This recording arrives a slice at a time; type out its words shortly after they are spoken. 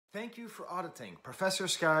Thank you for auditing Professor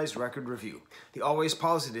Sky's Record Review, the always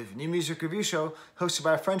positive new music review show hosted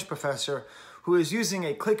by a French professor who is using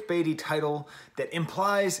a clickbaity title that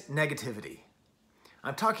implies negativity.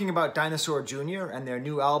 I'm talking about Dinosaur Jr. and their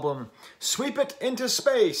new album, Sweep It Into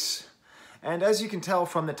Space. And as you can tell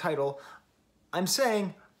from the title, I'm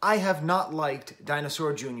saying I have not liked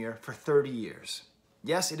Dinosaur Jr. for 30 years.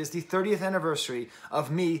 Yes, it is the 30th anniversary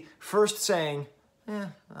of me first saying, I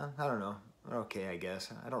don't know. Okay, I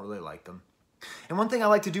guess. I don't really like them. And one thing I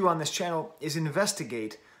like to do on this channel is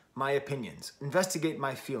investigate my opinions, investigate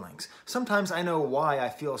my feelings. Sometimes I know why I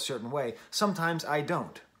feel a certain way, sometimes I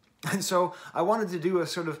don't. And so I wanted to do a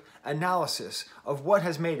sort of analysis of what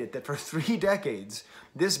has made it that for 3 decades,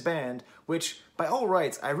 this band, which by all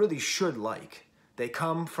rights I really should like, they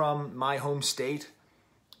come from my home state,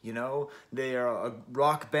 you know, they are a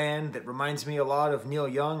rock band that reminds me a lot of Neil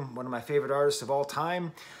Young, one of my favorite artists of all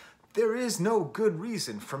time. There is no good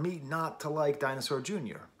reason for me not to like Dinosaur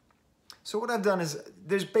Jr. So what I've done is,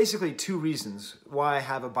 there's basically 2 reasons why I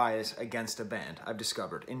have a bias against a band, I've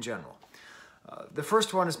discovered, in general. The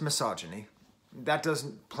first one is misogyny. That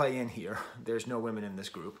doesn't play in here. There's no women in this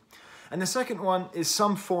group. And the second one is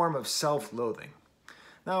some form of self-loathing.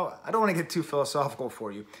 Now, I don't want to get too philosophical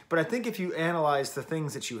for you, but I think if you analyze the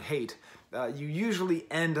things that you hate, you usually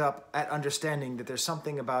end up at understanding that there's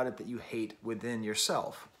something about it that you hate within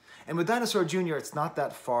yourself. And with Dinosaur Jr., it's not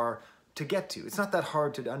that far to get to. It's not that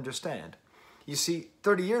hard to understand. You see,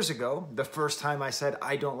 30 years ago, the first time I said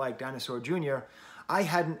I don't like Dinosaur Jr., I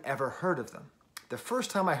hadn't ever heard of them. The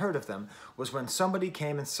first time I heard of them was when somebody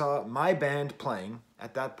came and saw my band playing.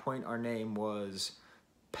 At that point, our name was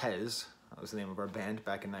Pez. That was the name of our band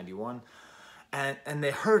back in '91. And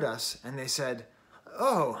they heard us, and they said,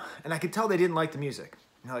 oh, and I could tell they didn't like the music.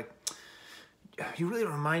 And they're like, you really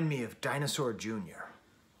remind me of Dinosaur Jr.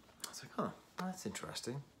 I was like, huh, well, that's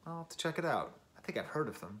interesting. I'll have to check it out. I think I've heard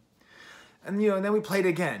of them. And, and then we played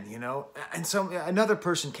again, and so another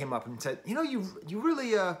person came up and said, you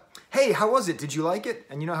really, hey, how was it? Did you like it?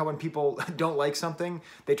 And you know how when people don't like something,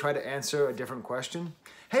 they try to answer a different question?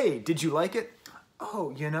 Hey, did you like it?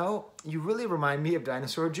 Oh, you really remind me of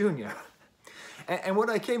Dinosaur Jr. And what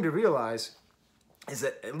I came to realize is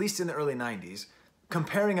that, at least in the early 90s,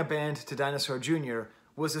 comparing a band to Dinosaur Jr.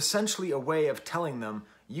 was essentially a way of telling them,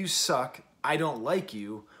 you suck, I don't like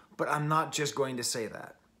you, but I'm not just going to say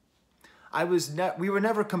that. We were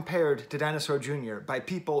never compared to Dinosaur Jr. by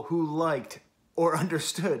people who liked or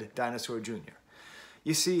understood Dinosaur Jr.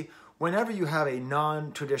 You see, whenever you have a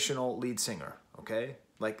non-traditional lead singer, okay,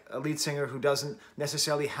 like a lead singer who doesn't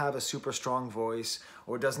necessarily have a super strong voice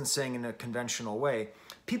or doesn't sing in a conventional way,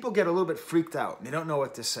 people get a little bit freaked out and they don't know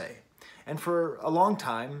what to say. And for a long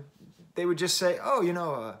time, they would just say,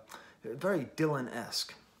 oh, very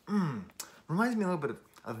Dylan-esque. Reminds me a little bit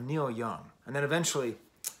of Neil Young. And then eventually,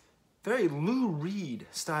 very Lou Reed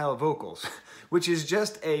style vocals, which is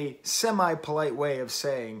just a semi-polite way of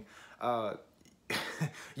saying,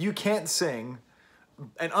 you can't sing,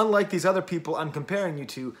 and unlike these other people I'm comparing you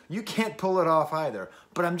to, you can't pull it off either,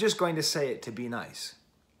 but I'm just going to say it to be nice.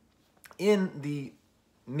 In the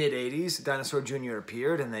mid-'80s, Dinosaur Jr.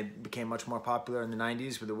 appeared, and they became much more popular in the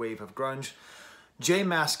 '90s with a wave of grunge. Jay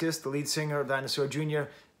Mascis, the lead singer of Dinosaur Jr.,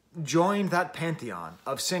 joined that pantheon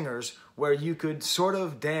of singers where you could sort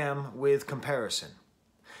of damn with comparison.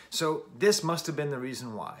 So this must have been the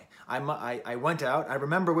reason why. I went out, I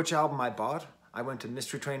remember which album I bought. I went to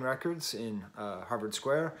Mystery Train Records in Harvard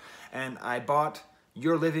Square, and I bought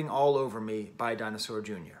You're Living All Over Me by Dinosaur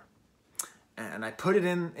Jr. And I put it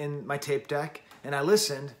in my tape deck, and I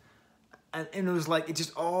listened, and it was like,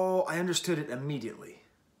 I understood it immediately.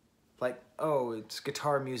 Like, oh, it's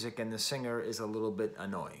guitar music and the singer is a little bit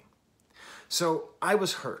annoying. So I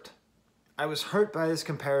was hurt. I was hurt by this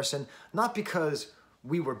comparison, not because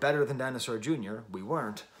we were better than Dinosaur Jr., we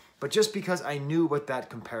weren't, but just because I knew what that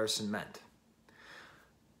comparison meant.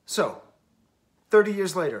 So, 30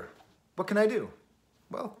 years later, what can I do?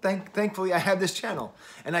 Well, thankfully I have this channel,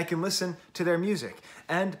 and I can listen to their music.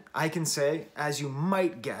 And I can say, as you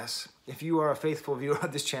might guess, if you are a faithful viewer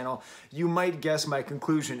of this channel, you might guess my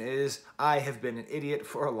conclusion is I have been an idiot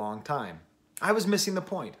for a long time. I was missing the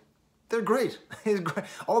point. They're great.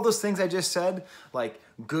 All those things I just said, like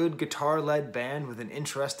good guitar-led band with an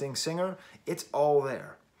interesting singer, it's all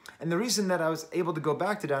there. And the reason that I was able to go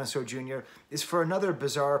back to Dinosaur Jr. is for another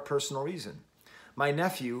bizarre personal reason. My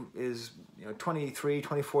nephew is 23,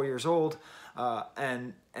 24 years old,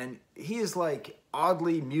 and he is like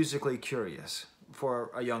oddly musically curious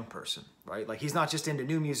for a young person, right? Like he's not just into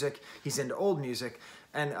new music, he's into old music.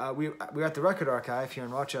 And we were at the Record Archive here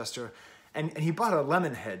in Rochester, And he bought a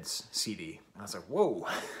Lemonheads CD. And I was like, whoa,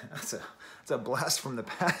 that's a blast from the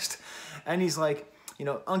past. And he's like, you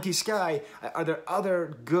know, Unky Sky, are there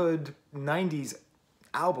other good 90s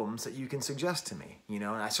albums that you can suggest to me? You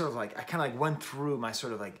know, and I kind of like went through my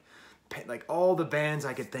sort of like all the bands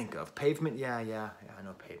I could think of. Pavement, yeah, I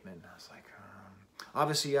know Pavement. I was like,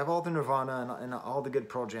 obviously you have all the Nirvana and all the good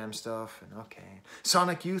Pearl Jam stuff, and okay.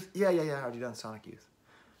 Sonic Youth, yeah, I already done Sonic Youth.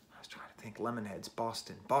 I was trying to think, Lemonheads,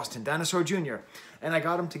 Boston, Dinosaur Jr. And I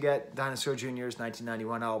got him to get Dinosaur Jr.'s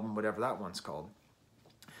 1991 album, whatever that one's called.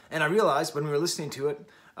 And I realized when we were listening to it,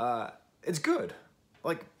 it's good.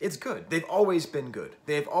 Like, it's good. They've always been good.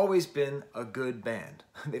 They've always been a good band.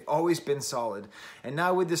 They've always been solid. And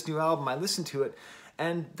now with this new album, I listened to it,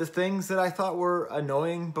 and the things that I thought were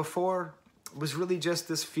annoying before was really just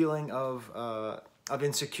this feeling of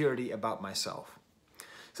insecurity about myself.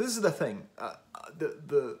 So this is the thing.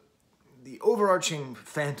 The overarching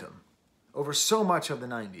phantom over so much of the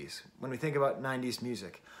 90s, when we think about 90s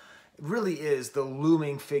music, really is the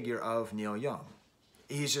looming figure of Neil Young.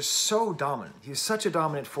 He's just so dominant. He's such a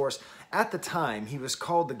dominant force. At the time, he was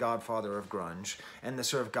called the godfather of grunge and the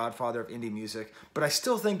sort of godfather of indie music, but I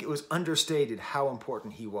still think it was understated how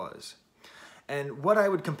important he was. And what I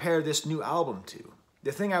would compare this new album to,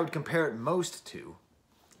 the thing I would compare it most to,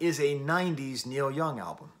 is a 90s Neil Young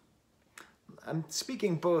album. I'm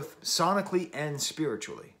speaking both sonically and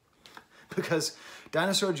spiritually. Because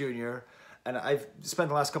Dinosaur Jr., and I've spent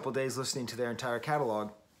the last couple of days listening to their entire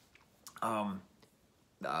catalog,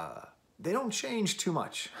 they don't change too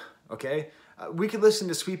much, okay? We could listen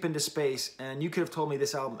to Sweep Into Space, and you could have told me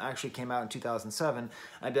this album actually came out in 2007.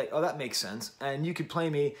 I'd be like, oh, that makes sense. And you could play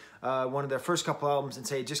me one of their first couple albums and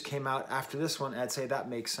say it just came out after this one, and I'd say that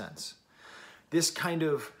makes sense. This kind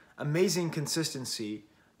of amazing consistency,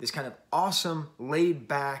 this kind of awesome,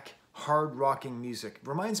 laid-back, hard-rocking music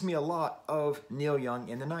reminds me a lot of Neil Young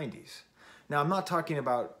in the 90s. Now, I'm not talking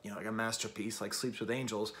about, you know, like a masterpiece like Sleeps with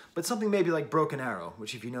Angels, but something maybe like Broken Arrow,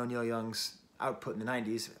 which if you know Neil Young's output in the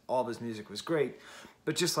 90s, all of his music was great.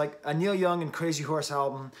 But just like a Neil Young and Crazy Horse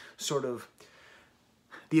album, sort of,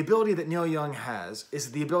 the ability that Neil Young has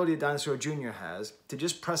is the ability that Dinosaur Jr. has to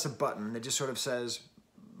just press a button that just sort of says,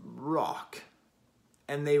 rock.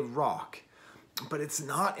 And they rock. But it's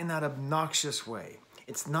not in that obnoxious way.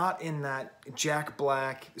 It's not in that Jack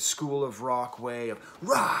Black School of Rock way of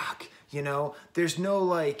rock, you know? There's no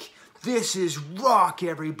like, this is rock,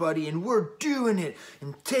 everybody, and we're doing it.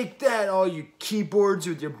 And take that, all you keyboards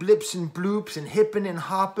with your blips and bloops and hippin' and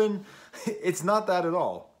hoppin'. It's not that at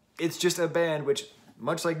all. It's just a band which,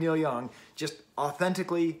 much like Neil Young, just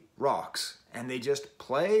authentically rocks. And they just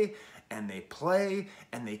play, and they play,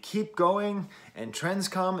 and they keep going, and trends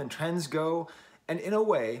come and trends go. And in a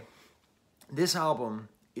way, this album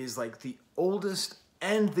is like the oldest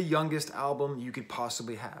and the youngest album you could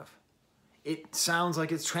possibly have. It sounds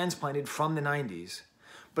like it's transplanted from the 90s,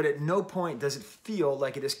 but at no point does it feel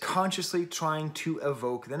like it is consciously trying to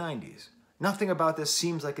evoke the 90s. Nothing about this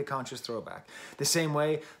seems like a conscious throwback. The same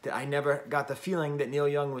way that I never got the feeling that Neil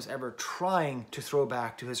Young was ever trying to throw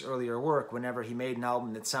back to his earlier work whenever he made an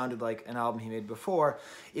album that sounded like an album he made before.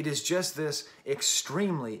 It is just this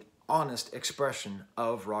extremely honest expression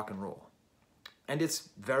of rock and roll. And it's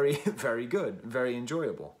very, very good, very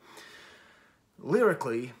enjoyable.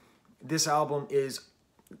 Lyrically, this album is,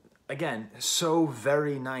 again, so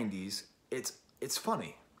very 90s, it's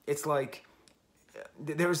funny. It's like,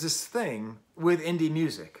 there's this thing with indie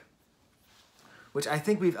music, which I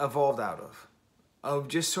think we've evolved out of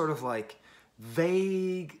just sort of like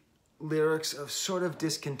vague lyrics of sort of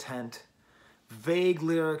discontent, vague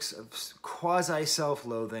lyrics of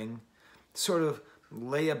quasi-self-loathing, sort of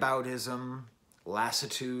layaboutism,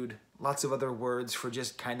 lassitude, lots of other words for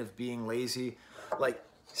just kind of being lazy. Like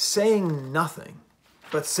saying nothing,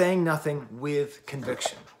 but saying nothing with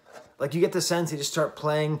conviction. Like you get the sense they just start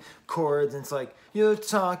playing chords and it's like, you're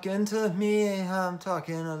talking to me, I'm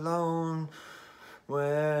talking alone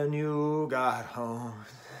when you got home.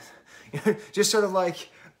 Just sort of like,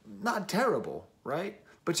 not terrible, right?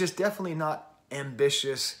 But just definitely not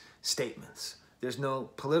ambitious statements. There's no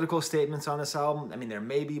political statements on this album. I mean, there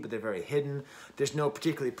may be, but they're very hidden. There's no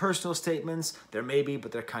particularly personal statements. There may be,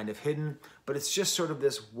 but they're kind of hidden. But it's just sort of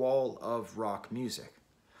this wall of rock music.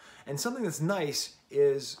 And something that's nice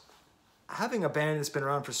is having a band that's been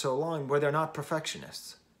around for so long where they're not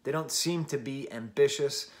perfectionists. They don't seem to be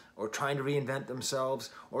ambitious or trying to reinvent themselves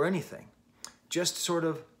or anything. Just sort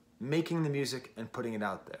of making the music and putting it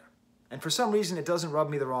out there. And for some reason, it doesn't rub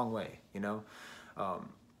me the wrong way, you know?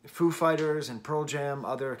 Foo Fighters and Pearl Jam,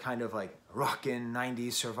 other kind of like rockin'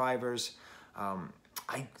 90s survivors.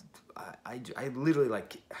 I literally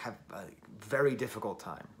like have a very difficult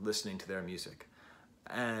time listening to their music.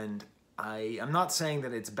 And I'm not saying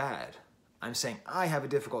that it's bad. I'm saying I have a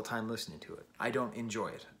difficult time listening to it. I don't enjoy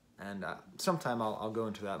it. And sometime I'll go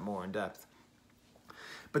into that more in depth.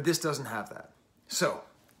 But this doesn't have that. So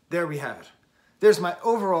there we have it. There's my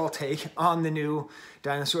overall take on the new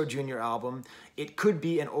Dinosaur Jr. album. It could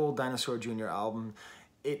be an old Dinosaur Jr. album.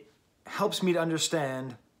 It helps me to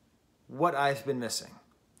understand what I've been missing.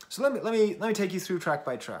 So let me take you through track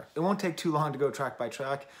by track. It won't take too long to go track by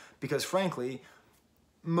track because frankly,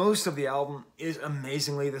 most of the album is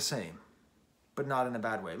amazingly the same, but not in a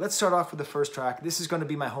bad way. Let's start off with the first track. This is going to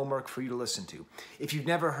be my homework for you to listen to. If you've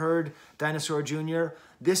never heard Dinosaur Jr.,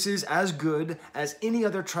 this is as good as any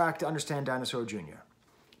other track to understand Dinosaur Jr.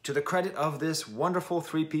 To the credit of this wonderful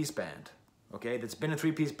three-piece band, okay, that's been a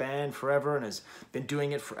three-piece band forever and has been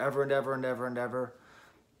doing it forever and ever and ever and ever.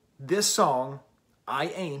 This song, I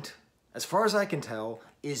Ain't, as far as I can tell,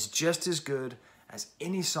 is just as good as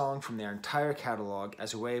any song from their entire catalog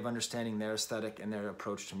as a way of understanding their aesthetic and their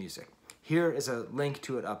approach to music. Here is a link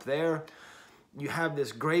to it up there. You have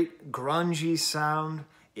this great grungy sound.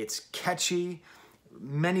 It's catchy,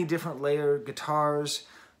 many different layered guitars,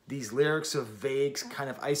 these lyrics of vague kind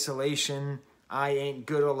of isolation. I ain't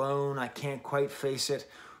good alone, I can't quite face it.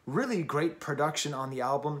 Really great production on the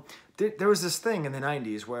album. There was this thing in the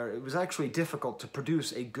 90s where it was actually difficult to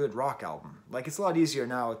produce a good rock album. Like, it's a lot easier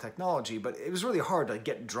now with technology, but it was really hard to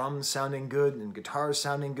get drums sounding good and guitars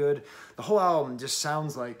sounding good. The whole album just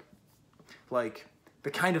sounds like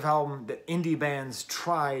the kind of album that indie bands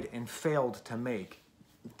tried and failed to make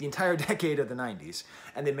the entire decade of the 90s,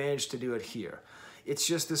 and they managed to do it here. It's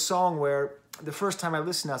just this song where the first time I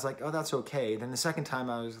listened, I was like, oh, that's okay. Then the second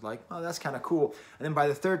time I was like, oh, that's kind of cool. And then by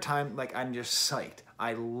the third time, like, I'm just psyched.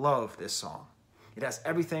 I love this song. It has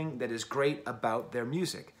everything that is great about their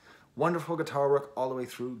music. Wonderful guitar work all the way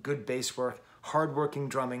through, good bass work, hard-working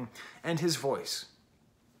drumming, and his voice.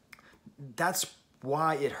 That's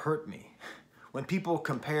why it hurt me. When people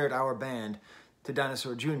compared our band to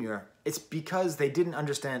Dinosaur Jr., it's because they didn't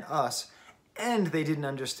understand us and they didn't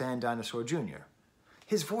understand Dinosaur Jr.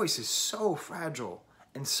 His voice is so fragile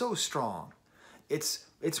and so strong. It's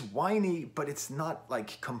whiny, but it's not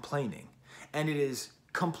like complaining. And it is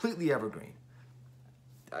completely evergreen.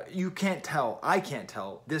 You can't tell, I can't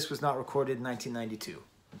tell, this was not recorded in 1992.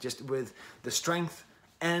 Just with the strength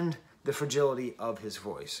and the fragility of his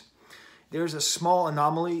voice. There's a small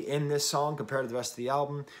anomaly in this song compared to the rest of the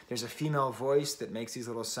album. There's a female voice that makes these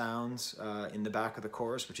little sounds in the back of the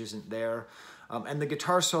chorus, which isn't there. And the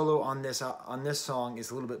guitar solo on this song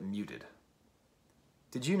is a little bit muted.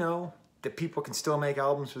 Did you know that people can still make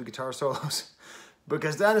albums with guitar solos?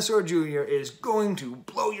 Because Dinosaur Jr. is going to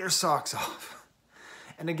blow your socks off.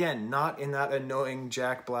 And again, not in that annoying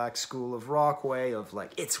Jack Black School of Rock way of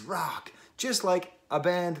like, it's rock. Just like a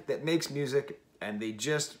band that makes music and they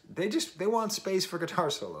want space for guitar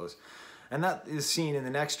solos. And that is seen in the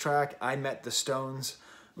next track, I Met the Stones,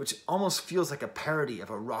 which almost feels like a parody of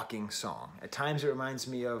a rocking song. At times it reminds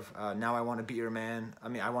me of Now I Want to Be Your Man,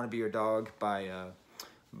 I Want to Be Your Dog by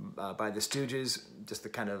the Stooges, just the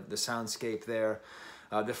kind of the soundscape there.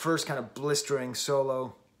 The first kind of blistering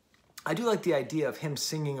solo. I do like the idea of him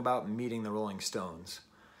singing about meeting the Rolling Stones.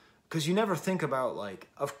 Because you never think about, like,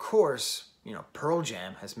 of course, you know, Pearl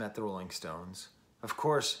Jam has met the Rolling Stones. Of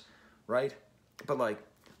course, right? But like,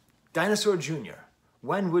 Dinosaur Jr.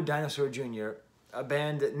 When would Dinosaur Jr., a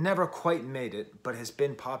band that never quite made it, but has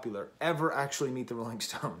been popular, ever actually meet the Rolling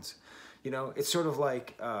Stones? You know, it's sort of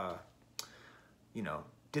like, you know,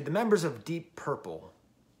 did the members of Deep Purple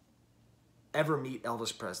ever meet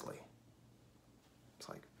Elvis Presley? It's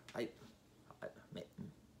like,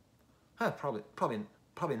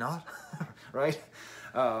 probably not, right?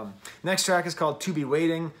 Next track is called To Be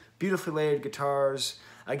Waiting. Beautifully layered guitars.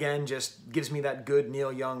 Again, just gives me that good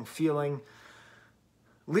Neil Young feeling.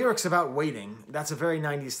 Lyrics about waiting, that's a very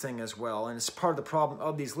 90s thing as well, and it's part of the problem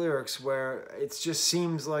of these lyrics where it just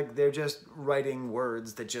seems like they're just writing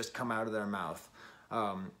words that just come out of their mouth.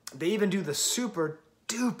 They even do the super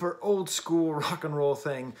duper old school rock and roll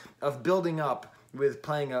thing of building up with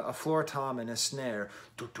playing a floor tom and a snare.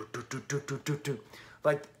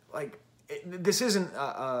 This isn't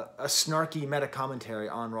a snarky meta commentary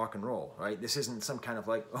on rock and roll, right? This isn't some kind of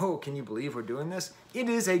like, oh, can you believe we're doing this? It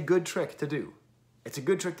is a good trick to do. It's a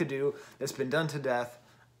good trick to do that's been done to death.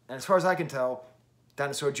 And as far as I can tell,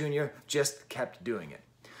 Dinosaur Jr. just kept doing it.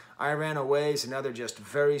 I Ran Away is another just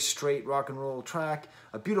very straight rock and roll track.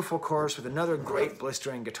 A beautiful chorus with another great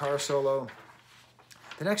blistering guitar solo.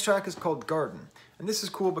 The next track is called Garden, and this is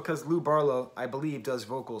cool because Lou Barlow, I believe, does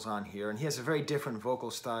vocals on here, and he has a very different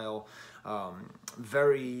vocal style,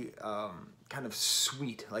 very kind of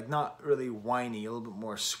sweet, like not really whiny, a little bit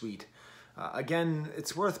more sweet. Again,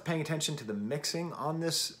 it's worth paying attention to the mixing on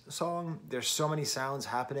this song. There's so many sounds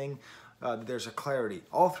happening. There's a clarity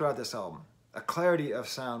all throughout this album, a clarity of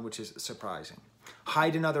sound which is surprising.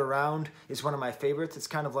 Hide Another Round is one of my favorites. It's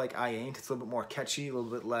kind of like I Ain't. It's a little bit more catchy, a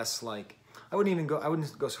little bit less like, I wouldn't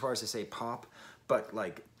go so far as to say pop, but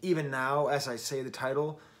like even now as I say the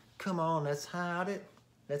title, come on, let's hide it.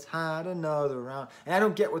 Let's hide another round. And I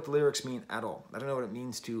don't get what the lyrics mean at all. I don't know what it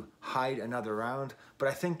means to hide another round, but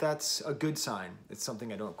I think that's a good sign. It's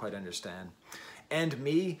something I don't quite understand. And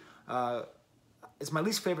Me is my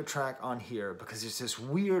least favorite track on here because there's this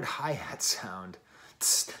weird hi-hat sound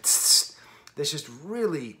that's just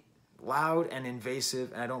really loud and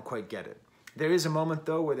invasive, and I don't quite get it. There is a moment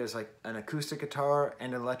though where there's like an acoustic guitar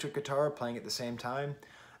and an electric guitar playing at the same time,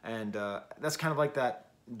 and that's kind of like that,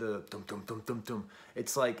 the dum dum dum dum dum.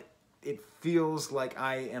 It's like, it feels like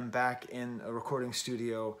I am back in a recording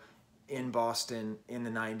studio in Boston in the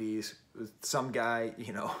 90s with some guy,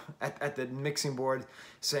 you know, at the mixing board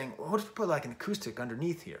saying, well, what if we put like an acoustic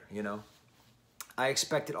underneath here, you know? I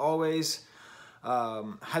Expect It Always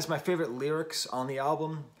has my favorite lyrics on the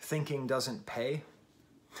album, Thinking Doesn't Pay.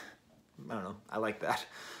 I don't know, I like that.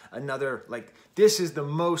 Another, like, this is the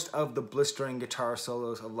most of the blistering guitar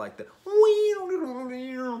solos of like the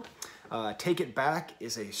Take It Back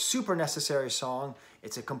is a super necessary song.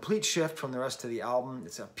 It's a complete shift from the rest of the album.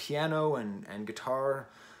 It's a piano and guitar,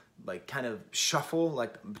 like, kind of shuffle,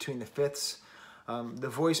 like, between the fifths. The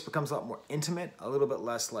voice becomes a lot more intimate, a little bit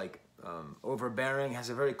less, like, overbearing,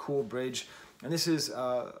 has a very cool bridge. And this is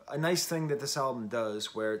a nice thing that this album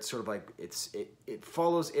does, where it's sort of like, it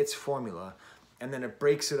follows its formula, and then it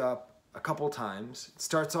breaks it up a couple times. It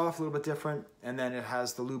starts off a little bit different, and then it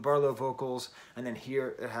has the Lou Barlow vocals, and then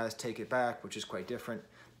here it has Take It Back, which is quite different.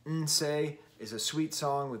 Say is a sweet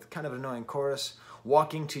song with kind of an annoying chorus.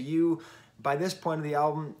 Walking to You, by this point of the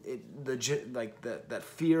album, that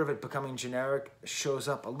fear of it becoming generic shows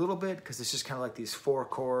up a little bit, because it's just kind of like these four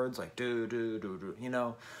chords, like do do do do, you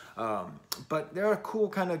know. But there are cool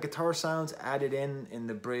kind of guitar sounds added in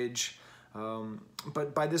the bridge.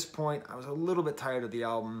 But by this point, I was a little bit tired of the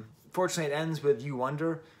album. Fortunately, it ends with You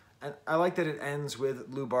Wonder, and I like that it ends with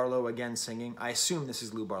Lou Barlow again singing. I assume this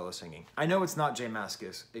is Lou Barlow singing. I know it's not Jay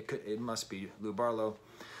Mascis. It must be Lou Barlow.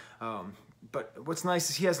 But what's nice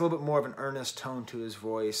is he has a little bit more of an earnest tone to his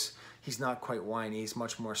voice. He's not quite whiny. He's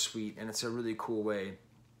much more sweet, and it's a really cool way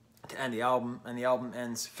to end the album. And the album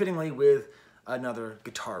ends fittingly with another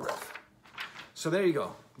guitar riff. So there you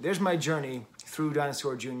go. There's my journey through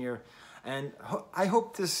Dinosaur Jr. And I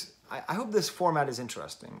hope this format is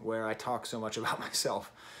interesting, where I talk so much about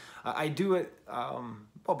myself. I do it,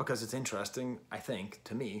 well, because it's interesting, I think,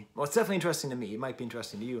 to me. Well, it's definitely interesting to me. It might be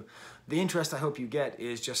interesting to you. The interest I hope you get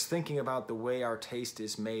is just thinking about the way our taste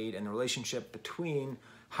is made and the relationship between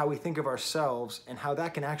how we think of ourselves and how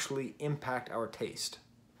that can actually impact our taste.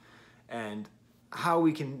 And how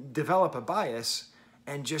we can develop a bias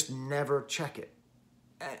and just never check it.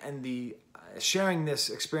 And sharing this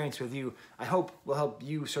experience with you, I hope will help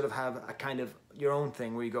you sort of have a kind of your own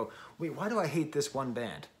thing where you go, wait, why do I hate this one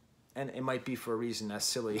band? And it might be for a reason as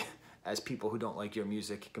silly as people who don't like your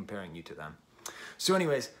music comparing you to them. So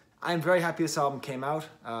anyways, I'm very happy this album came out.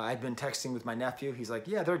 I've been texting with my nephew. He's like,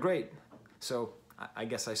 yeah, they're great. So I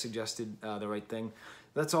guess I suggested the right thing.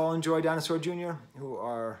 Let's all enjoy Dinosaur Jr., who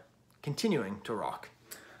are continuing to rock.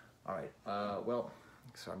 All right, well,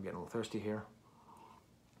 so I'm getting a little thirsty here.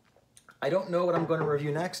 I don't know what I'm going to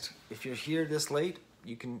review next. If you're here this late,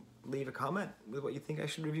 you can leave a comment with what you think I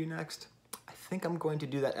should review next. I think I'm going to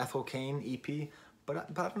do that Ethel Cain EP, but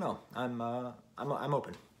I don't know. I'm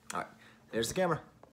open. All right, there's the camera.